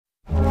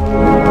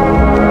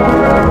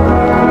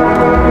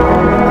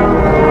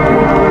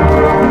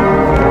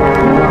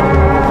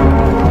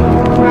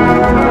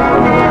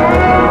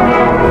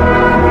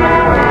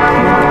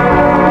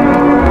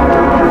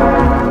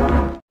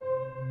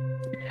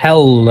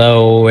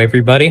Hello,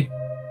 everybody.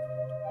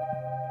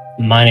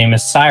 My name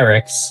is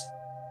Cyrix,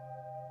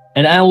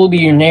 and I will be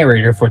your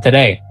narrator for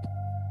today.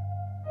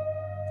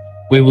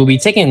 We will be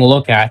taking a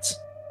look at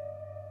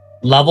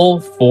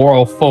level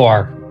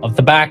 404 of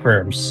the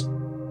Backrooms,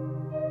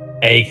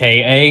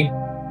 aka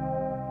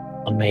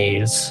a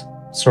maze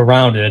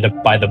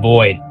surrounded by the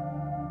void.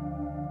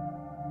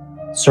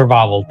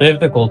 Survival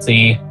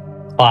difficulty,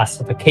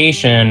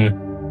 classification,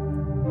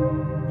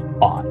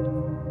 odd.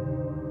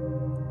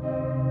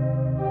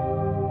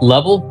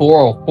 Level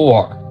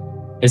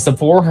 404 is the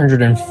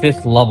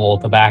 405th level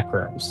of the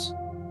Backrooms.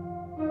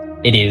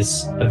 It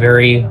is a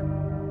very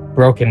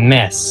broken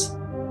mess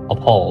of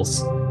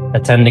halls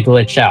that tend to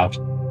glitch out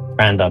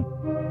random.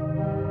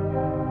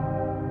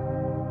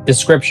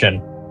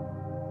 Description: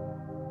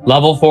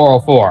 Level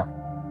 404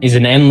 is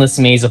an endless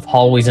maze of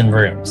hallways and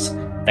rooms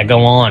that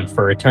go on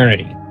for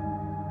eternity.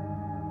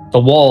 The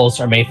walls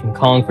are made from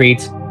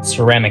concrete,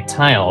 ceramic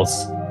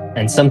tiles,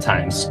 and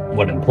sometimes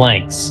wooden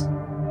planks.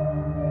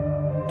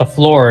 The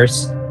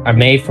floors are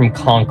made from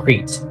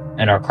concrete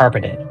and are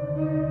carpeted.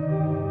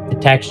 The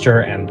texture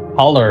and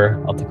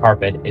color of the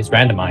carpet is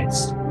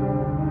randomized.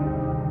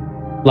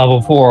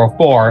 Level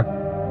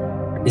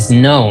 404 is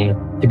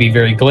known to be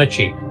very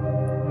glitchy.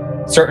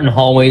 Certain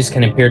hallways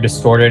can appear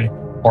distorted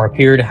or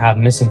appear to have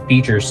missing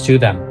features to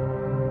them.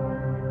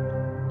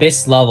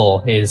 This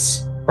level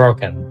is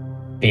broken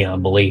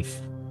beyond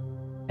belief.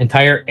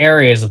 Entire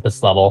areas of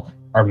this level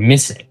are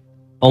missing,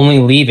 only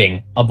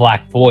leaving a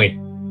black void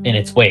in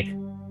its wake.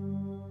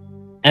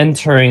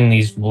 Entering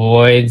these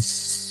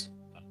voids...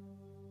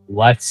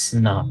 Let's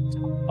not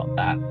talk about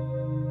that.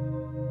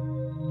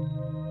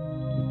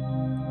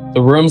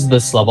 The rooms of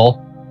this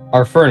level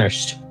are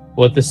furnished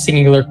with a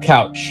singular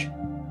couch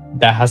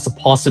that has the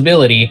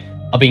possibility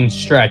of being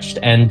stretched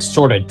and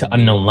sorted to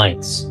unknown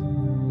lengths.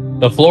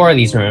 The floor of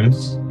these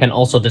rooms can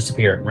also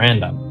disappear at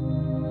random,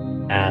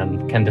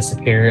 and can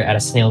disappear at a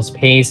snail's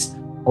pace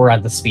or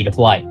at the speed of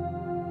light.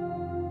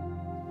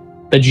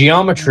 The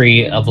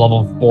geometry of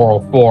level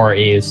 404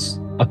 is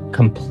a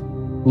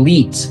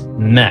complete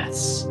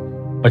mess,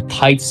 with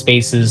tight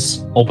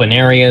spaces, open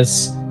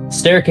areas,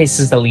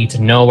 staircases that lead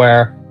to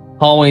nowhere,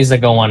 hallways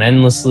that go on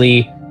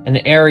endlessly, and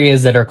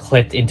areas that are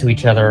clipped into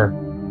each other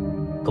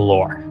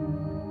galore.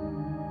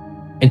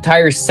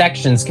 Entire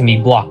sections can be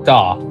blocked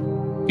off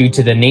due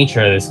to the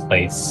nature of this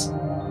place.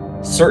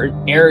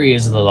 Certain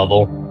areas of the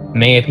level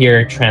may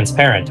appear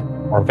transparent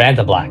or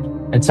vandablack,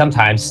 and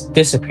sometimes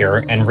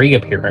disappear and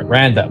reappear at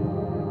random.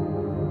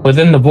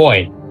 Within the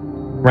void,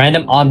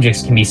 random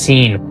objects can be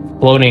seen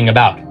floating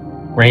about,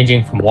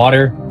 ranging from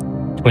water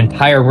to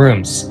entire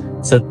rooms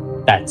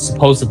that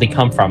supposedly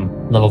come from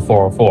level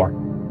 404.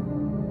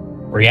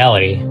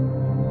 Reality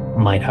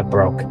might have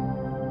broke.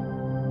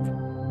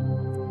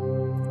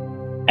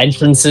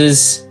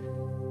 Entrances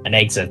and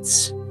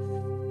exits.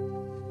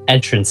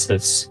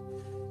 Entrances.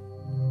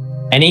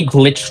 Any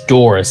glitched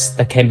doors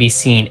that can be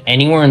seen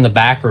anywhere in the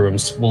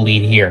Backrooms will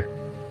lead here.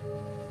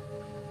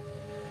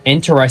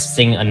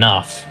 Interesting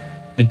enough,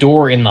 the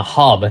door in the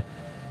hub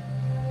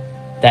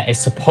that is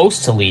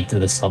supposed to lead to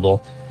this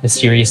level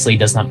mysteriously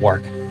does not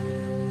work,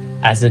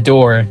 as the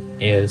door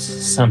is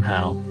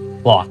somehow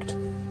blocked.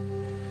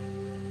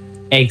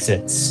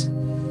 Exits.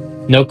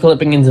 No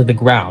clipping into the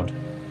ground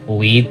will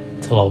lead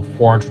to level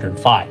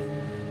 405.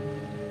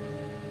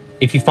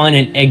 If you find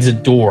an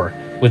exit door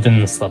within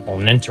this level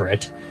and enter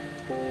it,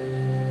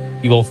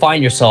 you will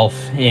find yourself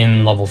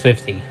in level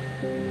 50.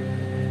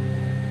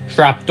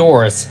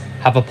 Trapdoors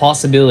have a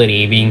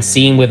possibility of being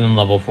seen within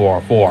level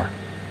 404.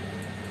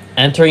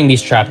 Entering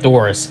these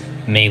trapdoors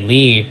may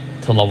lead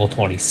to level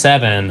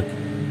 27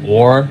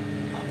 or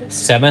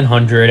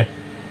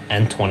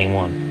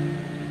 721.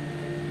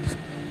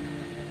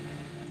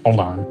 Hold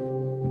on.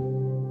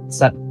 What's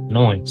that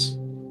noise?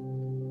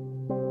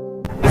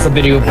 Is the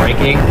video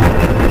breaking?